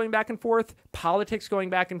 science going back and forth, politics going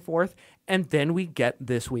back and forth, and then we get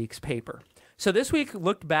this week's paper. So this week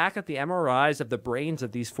looked back at the MRIs of the brains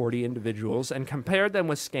of these 40 individuals and compared them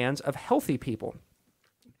with scans of healthy people.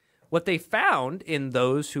 What they found in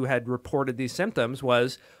those who had reported these symptoms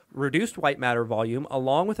was reduced white matter volume,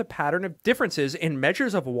 along with a pattern of differences in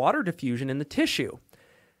measures of water diffusion in the tissue.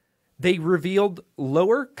 They revealed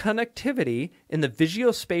lower connectivity in the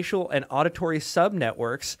visuospatial and auditory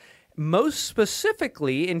subnetworks, most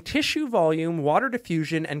specifically in tissue volume, water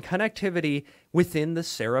diffusion, and connectivity within the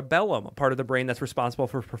cerebellum, a part of the brain that's responsible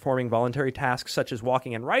for performing voluntary tasks such as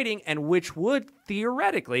walking and writing, and which would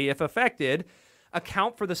theoretically, if affected,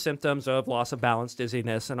 account for the symptoms of loss of balance,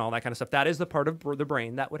 dizziness, and all that kind of stuff. That is the part of the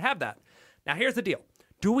brain that would have that. Now, here's the deal.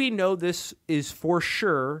 Do we know this is for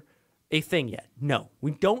sure a thing yet? No.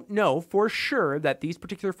 We don't know for sure that these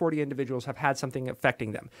particular 40 individuals have had something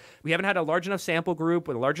affecting them. We haven't had a large enough sample group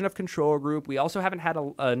with a large enough control group. We also haven't had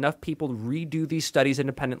enough people redo these studies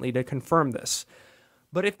independently to confirm this.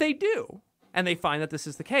 But if they do, and they find that this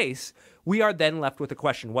is the case, we are then left with the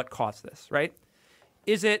question, what caused this, right?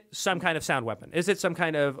 Is it some kind of sound weapon? Is it some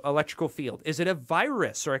kind of electrical field? Is it a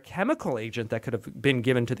virus or a chemical agent that could have been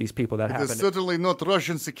given to these people that happened? It's certainly not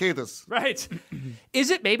Russian cicadas. Right. Is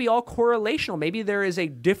it maybe all correlational? Maybe there is a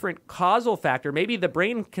different causal factor. Maybe the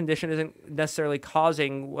brain condition isn't necessarily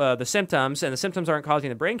causing the symptoms, and the symptoms aren't causing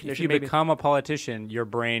the brain condition. If you become a politician, your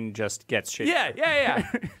brain just gets shitty.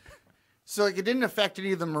 Yeah. So it didn't affect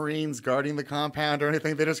any of the Marines guarding the compound or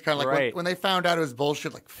anything. They just kind of when they found out it was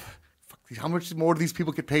bullshit, how much more do these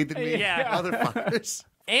people get paid than me? Yeah. Motherfuckers.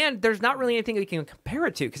 And there's not really anything we can compare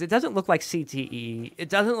it to because it doesn't look like CTE. It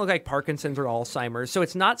doesn't look like Parkinson's or Alzheimer's. So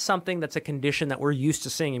it's not something that's a condition that we're used to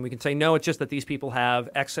seeing. And we can say, no, it's just that these people have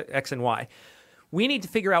X and Y. We need to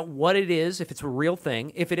figure out what it is, if it's a real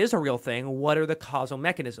thing. If it is a real thing, what are the causal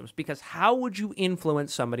mechanisms? Because how would you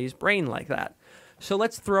influence somebody's brain like that? So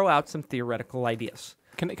let's throw out some theoretical ideas.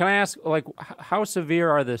 Can I ask, like, how severe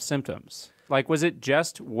are the symptoms? Like, was it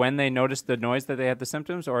just when they noticed the noise that they had the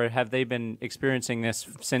symptoms, or have they been experiencing this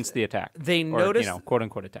since the attack? They noticed, quote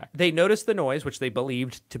unquote attack. They noticed the noise, which they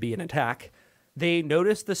believed to be an attack. They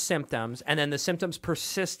noticed the symptoms, and then the symptoms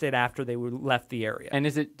persisted after they left the area. And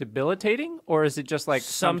is it debilitating, or is it just like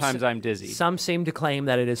sometimes I'm dizzy? Some seem to claim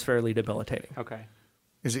that it is fairly debilitating. Okay.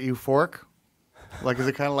 Is it euphoric? Like, is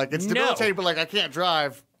it kind of like, it's No. debilitating, but like, I can't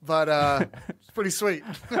drive, but it's pretty sweet.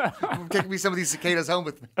 Take me some of these cicadas home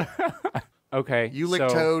with me. Okay. You lick so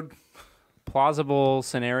toad. Plausible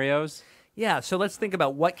scenarios. Yeah, so let's think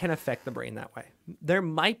about what can affect the brain that way. There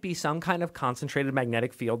might be some kind of concentrated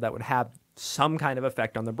magnetic field that would have some kind of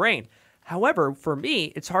effect on the brain. However, for me,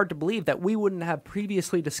 it's hard to believe that we wouldn't have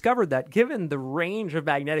previously discovered that given the range of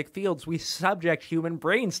magnetic fields we subject human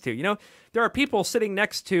brains to. You know, there are people sitting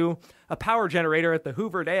next to a power generator at the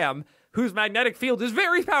Hoover Dam whose magnetic field is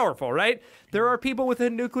very powerful, right? There are people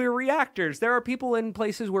within nuclear reactors. There are people in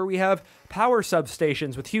places where we have power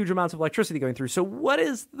substations with huge amounts of electricity going through. So what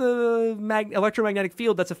is the electromagnetic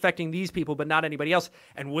field that's affecting these people but not anybody else?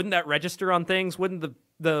 And wouldn't that register on things? Wouldn't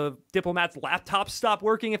the diplomats' laptops stop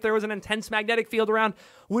working if there was an intense magnetic field around?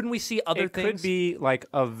 Wouldn't we see other things? It could be like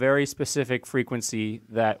a very specific frequency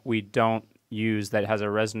that we don't use that has a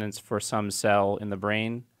resonance for some cell in the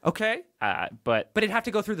brain. Okay. But it'd have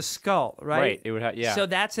to go through the skull, right? Right. It would have, yeah. So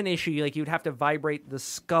that's an issue. Like, you'd have to vibrate the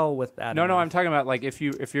skull with that. No, I'm talking about like if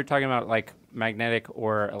you're talking about like magnetic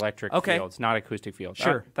or electric fields, not acoustic fields.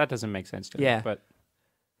 Sure. That doesn't make sense to me. Yeah. But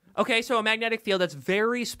okay, so a magnetic field that's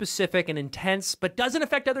very specific and intense, but doesn't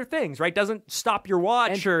affect other things, right? Doesn't stop your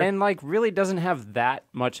watch and like really doesn't have that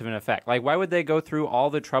much of an effect. Like, why would they go through all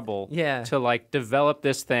the trouble to like develop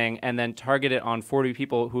this thing and then target it on 40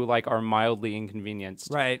 people who like are mildly inconvenienced?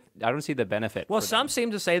 Right. I don't see the benefit. Well, some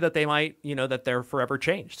seem to say that they might, that they're forever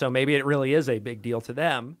changed. So maybe it really is a big deal to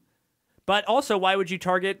them. But also, why would you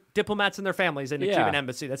target diplomats and their families in a Cuban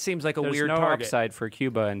embassy? That seems like a weird There's no target. upside for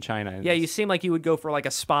Cuba and China. Yeah, you seem like you would go for like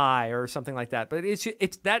a spy or something like that. But it's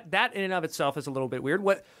that in and of itself is a little bit weird.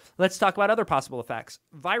 Let's talk about other possible effects.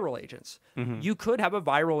 Viral agents. You could have a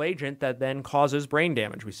viral agent that then causes brain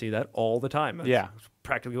damage. We see that all the time. That's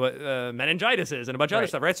practically what meningitis is and a bunch of other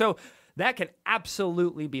stuff, right? So that can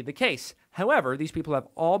absolutely be the case. However, these people have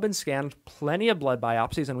all been scanned, plenty of blood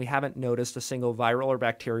biopsies, and we haven't noticed a single viral or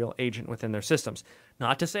bacterial agent within their systems.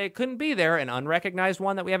 Not to say it couldn't be there, an unrecognized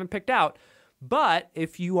one that we haven't picked out, but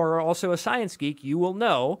if you are also a science geek, you will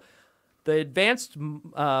know the advanced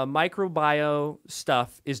microbiome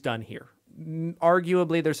stuff is done here.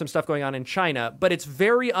 Arguably, there's some stuff going on in China, but it's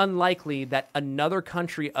very unlikely that another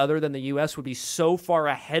country other than the U.S. would be so far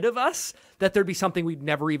ahead of us that there'd be something we'd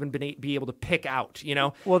never even be able to pick out,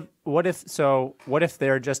 Well, what if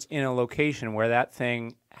they're just in a location where that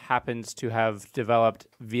thing happens to have developed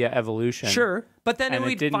via evolution? Sure, but then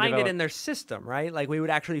we'd find develop it in their system, right? Like, we would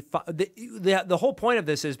actually the whole point of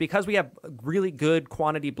this is because we have really good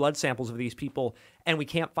quantity blood samples of these people and we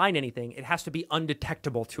can't find anything, it has to be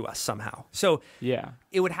undetectable to us somehow. So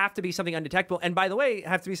it would have to be something undetectable. And by the way, it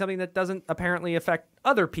have to be something that doesn't apparently affect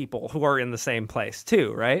other people who are in the same place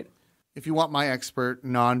too, right? If you want my expert,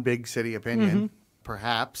 non-big city opinion,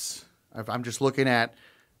 perhaps, if I'm just looking at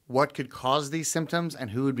what could cause these symptoms and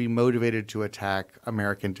who would be motivated to attack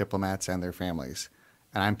American diplomats and their families.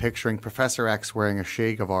 And I'm picturing Professor X wearing a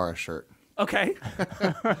Che Guevara shirt. Okay.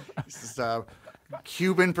 This is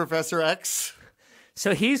Cuban Professor X.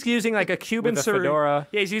 So he's using like a Cuban With a fedora.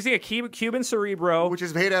 Yeah, he's using a Cuban Cerebro. Which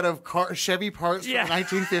is made out of Chevy parts from the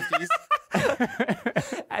 1950s.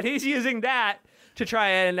 And he's using that to try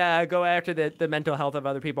and go after the mental health of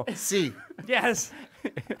other people. See. Yes.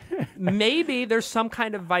 Maybe there's some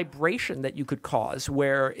kind of vibration that you could cause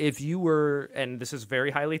where if you were, and this is very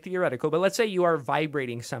highly theoretical, but let's say you are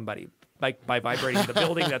vibrating somebody, like by vibrating the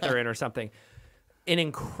building that they're in or something, in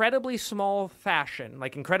incredibly small fashion,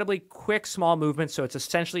 like incredibly quick, small movements, so it's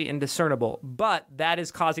essentially indiscernible, but that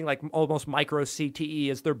is causing like almost micro CTE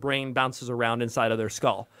as their brain bounces around inside of their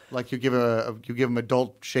skull. Like you give them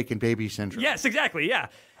adult shaken baby syndrome. Yes, exactly, yeah.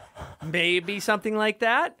 Maybe something like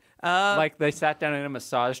that. Like they sat down in a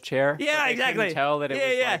massage chair. Yeah, but they exactly. couldn't tell that it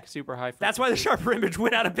was like super high. That's why the sharper image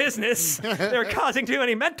went out of business. They're causing too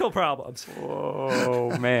many mental problems.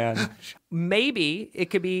 Oh man. maybe it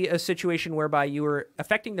could be a situation whereby you are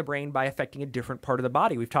affecting the brain by affecting a different part of the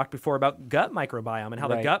body. We've talked before about gut microbiome and how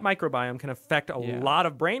the gut microbiome can affect a lot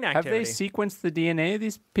of brain activity. Have they sequenced the DNA of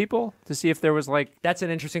these people to see if there was like... That's an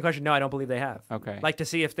interesting question. No, I don't believe they have. Okay. Like to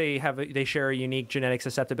see if they share a unique genetic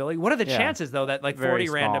susceptibility. What are the chances, though, that like 40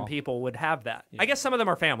 random people would have that? I guess some of them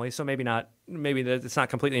are families, so maybe not. Maybe it's not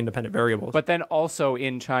completely independent variables. But then also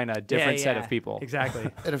in China, different set of people. Exactly.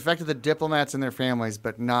 It affected the diplomats and their families,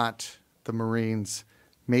 but not the Marines.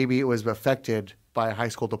 Maybe it was affected by a high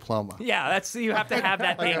school diploma. Yeah, you have to have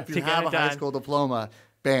that thing If to you get have it a done. high school diploma,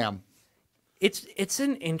 bam. It's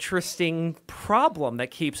an interesting problem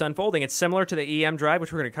that keeps unfolding. It's similar to the EM drive,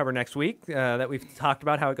 which we're going to cover next week, that we've talked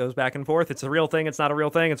about how it goes back and forth. It's a real thing. It's not a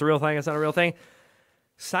real thing. It's a real thing. It's not a real thing.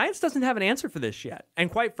 Science doesn't have an answer for this yet.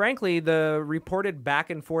 And quite frankly, the reported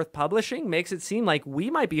back and forth publishing makes it seem like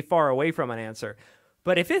we might be far away from an answer.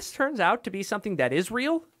 But if this turns out to be something that is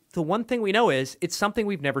real, the one thing we know is it's something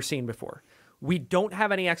we've never seen before. We don't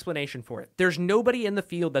have any explanation for it. There's nobody in the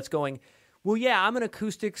field that's going, well, yeah, I'm an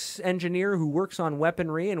acoustics engineer who works on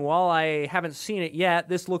weaponry, and while I haven't seen it yet,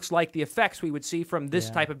 this looks like the effects we would see from this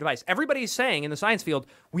type of device. Everybody's saying in the science field,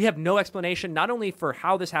 we have no explanation not only for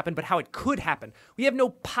how this happened, but how it could happen. We have no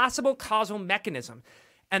possible causal mechanism.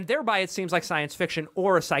 And thereby it seems like science fiction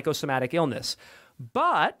or a psychosomatic illness.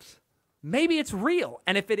 But maybe it's real.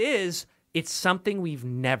 And if it is, it's something we've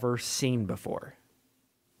never seen before.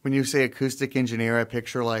 When you say acoustic engineer, I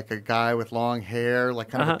picture like a guy with long hair, like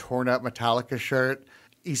kind of a torn up Metallica shirt.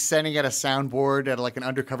 He's sitting at a soundboard at like an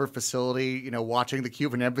undercover facility, watching the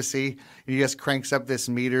Cuban embassy. And he just cranks up this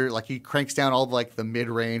meter, like he cranks down all of like the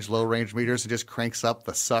mid-range, low-range meters and just cranks up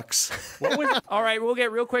the sucks. All right, we'll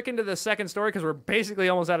get real quick into the second story because we're basically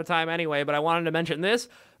almost out of time anyway, but I wanted to mention this.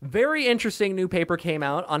 Very interesting new paper came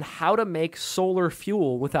out on how to make solar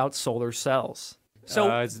fuel without solar cells.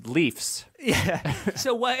 So it's leaves. Yeah.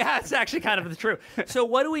 So what? Yeah, it's actually kind of the truth. So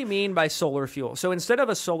what do we mean by solar fuel? So instead of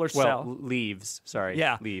a solar cell, leaves. Sorry.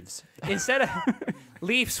 Yeah. Leaves. Instead of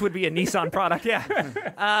Leafs would be a Nissan product.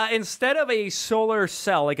 Yeah. Instead of a solar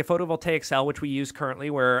cell, like a photovoltaic cell, which we use currently,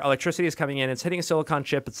 where electricity is coming in, it's hitting a silicon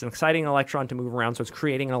chip, it's exciting an electron to move around, so it's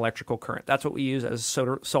creating an electrical current. That's what we use as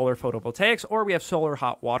solar photovoltaics, or we have solar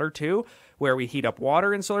hot water too, where we heat up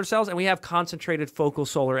water in solar cells, and we have concentrated focal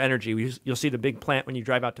solar energy. You'll see the big plant when you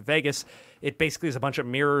drive out to Vegas. It basically is a bunch of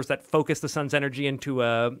mirrors that focus the sun's energy into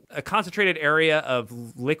a concentrated area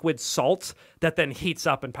of liquid salt that then heats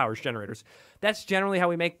up and powers generators. That's generally how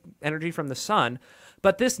we make energy from the sun.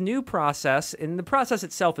 But this new process, and the process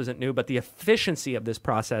itself isn't new, but the efficiency of this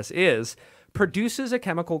process produces a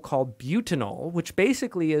chemical called butanol, which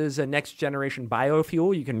basically is a next generation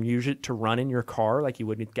biofuel. You can use it to run in your car like you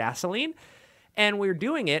would with gasoline. And we're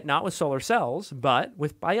doing it not with solar cells, but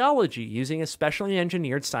with biology, using a specially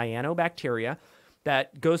engineered cyanobacteria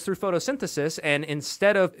that goes through photosynthesis. And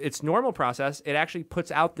instead of its normal process, it actually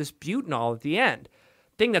puts out this butanol at the end.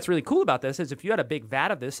 Thing that's really cool about this is if you had a big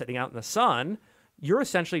vat of this sitting out in the sun, you're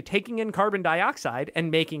essentially taking in carbon dioxide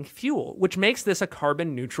and making fuel, which makes this a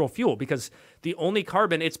carbon neutral fuel because the only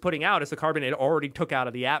carbon it's putting out is the carbon it already took out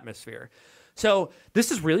of the atmosphere. So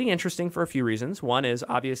this is really interesting for a few reasons. One is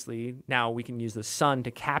obviously now we can use the sun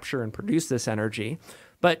to capture and produce this energy.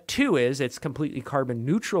 But two is it's completely carbon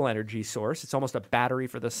neutral energy source. It's almost a battery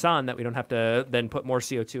for the sun that we don't have to then put more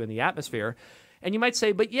CO2 in the atmosphere. And you might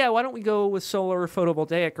say, but yeah, why don't we go with solar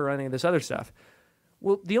photovoltaic or any of this other stuff?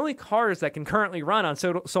 Well, the only cars that can currently run on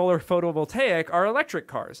solar photovoltaic are electric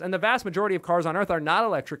cars. And the vast majority of cars on Earth are not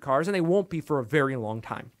electric cars, and they won't be for a very long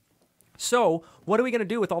time. So what are we going to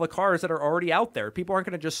do with all the cars that are already out there? People aren't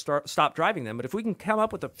going to just stop driving them. But if we can come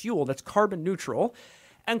up with a fuel that's carbon neutral,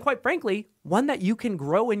 and quite frankly, one that you can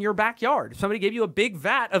grow in your backyard. If somebody gave you a big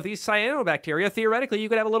vat of these cyanobacteria, theoretically, you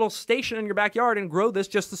could have a little station in your backyard and grow this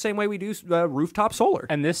just the same way we do rooftop solar.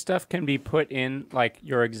 And this stuff can be put in, like,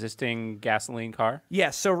 your existing gasoline car?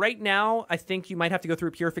 Yes. So right now, I think you might have to go through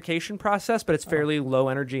a purification process, but it's fairly low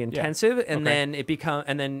energy intensive. Yeah. And then it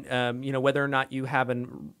whether or not you have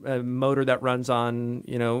a motor that runs on,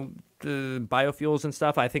 biofuels and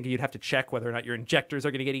stuff, I think you'd have to check whether or not your injectors are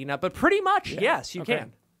going to get eaten up. But pretty much, yes, you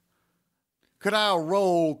can. Could I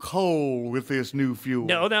roll coal with this new fuel?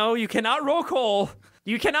 No, you cannot roll coal.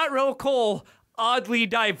 You cannot roll coal, oddly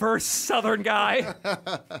diverse Southern guy.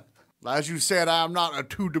 As you said, I'm not a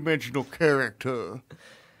two-dimensional character.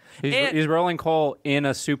 He's rolling coal in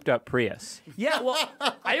a souped-up Prius. Yeah, well,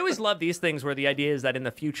 I always love these things where the idea is that in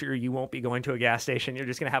the future you won't be going to a gas station. You're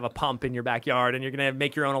just going to have a pump in your backyard, and you're going to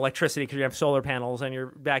make your own electricity because you have solar panels in your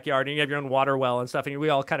backyard, and you have your own water well and stuff, and we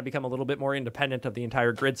all kind of become a little bit more independent of the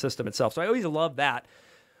entire grid system itself. So I always love that.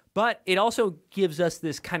 But it also gives us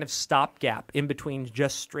this kind of stopgap in between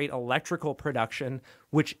just straight electrical production,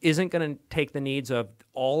 which isn't going to take the needs of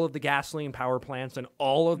all of the gasoline power plants and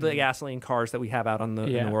all of the gasoline cars that we have out in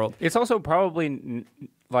the world. It's also probably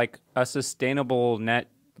like a sustainable net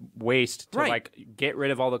waste to like get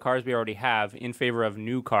rid of all the cars we already have in favor of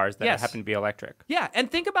new cars that happen to be electric. Yeah,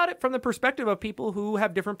 and think about it from the perspective of people who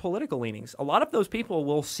have different political leanings. A lot of those people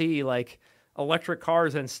will see like electric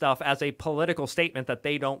cars and stuff as a political statement that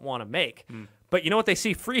they don't want to make. But you know what they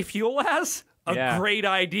see free fuel as? A great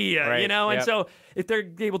idea, you know? And so if they're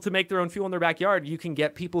able to make their own fuel in their backyard, you can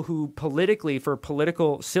get people who politically, for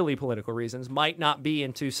silly political reasons, might not be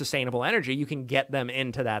into sustainable energy. You can get them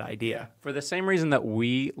into that idea. For the same reason that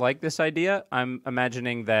we like this idea, I'm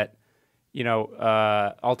imagining that, you know,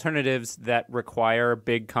 alternatives that require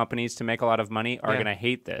big companies to make a lot of money are going to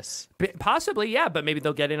hate this. Possibly, yeah, but maybe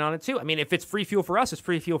they'll get in on it too. I mean, if it's free fuel for us, it's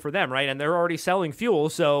free fuel for them, right? And they're already selling fuel,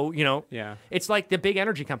 so, you know, it's like the big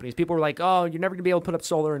energy companies. People were like, oh, you're never going to be able to put up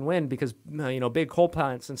solar and wind because, you know, big coal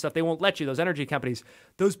plants and stuff, they won't let you, those energy companies.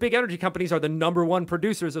 Those big energy companies are the #1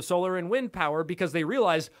 producers of solar and wind power because they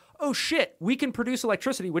realize, oh shit, we can produce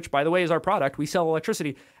electricity, which, by the way, is our product. We sell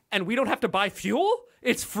electricity, and we don't have to buy fuel?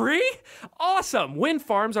 It's free? Awesome. Wind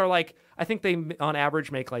farms are like, I think they on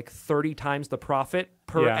average make like 30 times the profit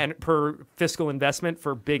per fiscal investment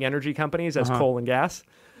for big energy companies as coal and gas.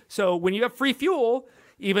 So when you have free fuel,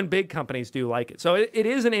 even big companies do like it. So it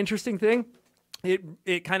is an interesting thing.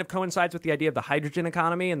 It kind of coincides with the idea of the hydrogen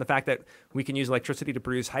economy and the fact that we can use electricity to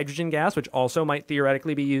produce hydrogen gas, which also might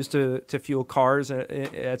theoretically be used to fuel cars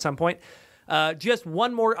at some point. Just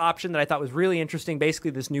one more option that I thought was really interesting. Basically,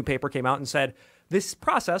 this new paper came out and said, this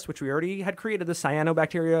process, which we already had created, the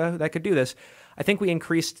cyanobacteria that could do this, I think we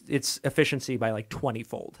increased its efficiency by like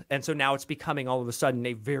 20-fold. And so now it's becoming all of a sudden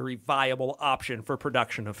a very viable option for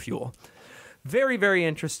production of fuel. Very, very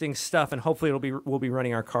interesting stuff, and hopefully we'll be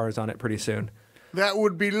running our cars on it pretty soon. That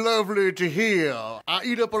would be lovely to hear. I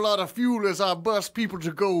eat up a lot of fuel as I bust people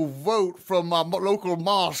to go vote from my local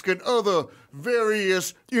mosque and other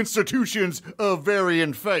various institutions of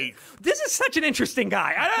varying faith. This is such an interesting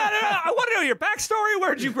guy. I want to know your backstory.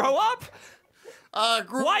 Where'd you grow up?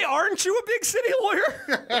 Why aren't you a big city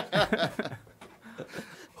lawyer?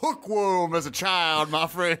 Hookworm as a child, my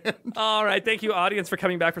friend. All right. Thank you, audience, for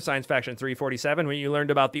coming back for Science Faction 347, when you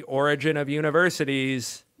learned about the origin of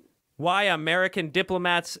universities. Why American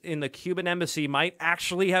diplomats in the Cuban embassy might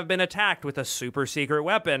actually have been attacked with a super secret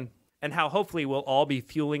weapon, and how hopefully we'll all be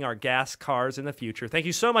fueling our gas cars in the future. Thank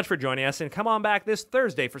you so much for joining us, and come on back this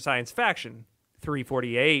Thursday for Science Faction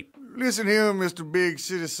 348. Listen here, Mr. Big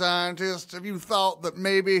City Scientist. Have you thought that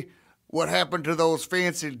maybe what happened to those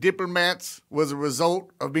fancy diplomats was a result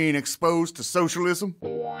of being exposed to socialism?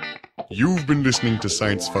 You've been listening to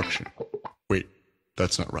Science Faction. Wait,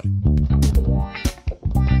 that's not right.